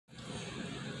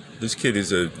This kid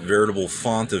is a veritable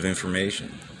font of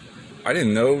information. I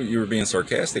didn't know you were being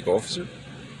sarcastic, officer.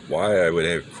 Why I would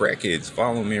have crackheads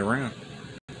following me around.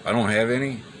 I don't have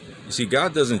any. You see,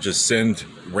 God doesn't just send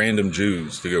random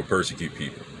Jews to go persecute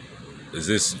people. Is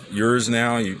this yours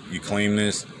now? You claim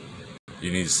this?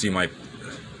 You need to see my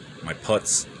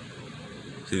putts?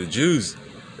 See, the Jews,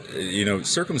 you know,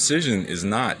 circumcision is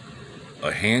not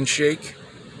a handshake.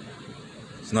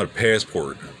 It's not a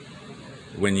passport.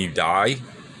 When you die,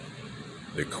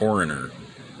 the coroner,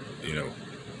 you know,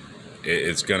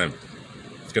 it's gonna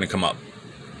come up.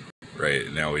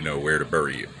 Right, now we know where to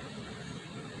bury you.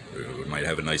 We might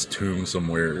have a nice tomb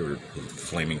somewhere, or a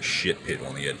flaming shit pit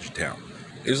on the edge of town.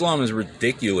 Islam is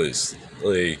ridiculous.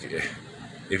 Like,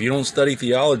 if you don't study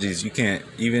theologies, you can't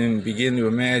even begin to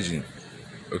imagine.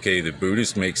 Okay, the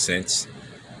Buddhists make sense.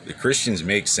 The Christians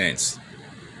make sense.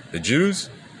 The Jews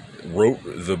wrote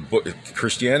the book.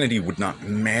 Christianity would not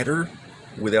matter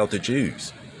without the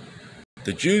Jews.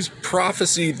 The Jews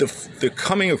prophesied the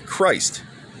coming of Christ.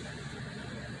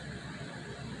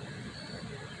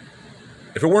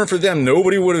 If it weren't for them,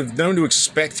 nobody would have known to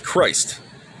expect Christ.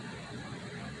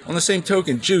 On the same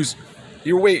token, Jews,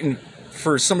 you're waiting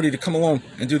for somebody to come along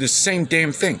and do the same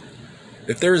damn thing.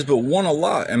 If there is but one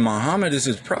Allah and Muhammad is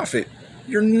his prophet,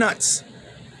 you're nuts.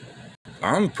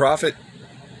 I'm a prophet,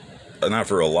 not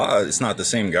for Allah. It's not the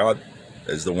same God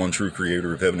as the one true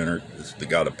creator of heaven and earth. It's the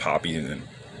God of poppy and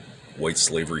white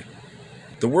slavery.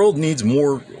 The world needs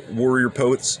more warrior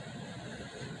poets,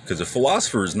 because a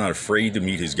philosopher is not afraid to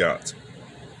meet his gods.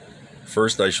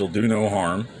 First, I shall do no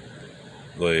harm.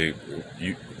 Like,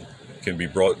 you can be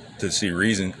brought to see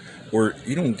reason, or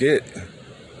you don't get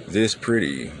this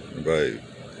pretty by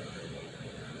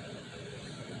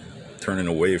turning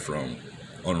away from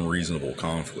unreasonable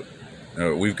conflict.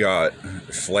 We've got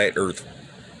flat earth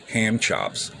ham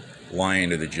chops lying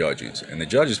to the judges, and the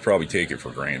judges probably take it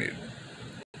for granted.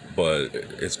 But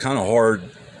it's kind of hard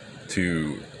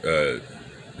to,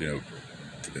 you know,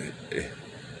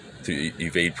 to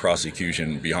evade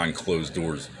prosecution behind closed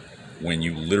doors when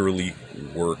you literally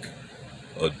work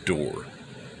a door.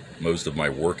 Most of my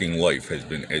working life has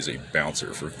been as a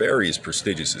bouncer for various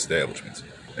prestigious establishments.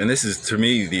 And this is, to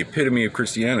me, the epitome of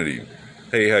Christianity.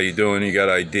 Hey, how you doing? You got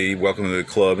ID? Welcome to the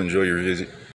club. Enjoy your visit.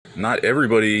 Not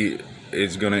everybody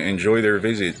is going to enjoy their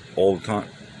visit all the time.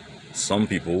 Some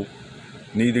people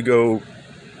need to go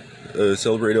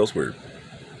celebrate elsewhere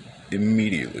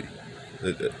immediately.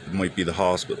 It might be the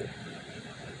hospital.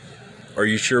 Are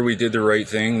you sure we did the right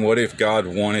thing? What if God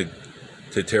wanted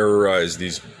to terrorize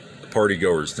these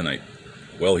partygoers tonight?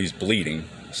 Well, he's bleeding,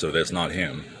 so that's not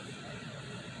him.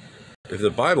 If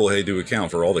the Bible had to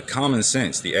account for all the common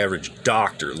sense the average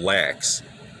doctor lacks,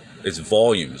 its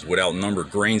volumes would outnumber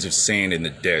grains of sand in the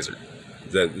desert.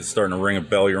 Is that starting to ring a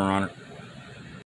bell, Your Honor?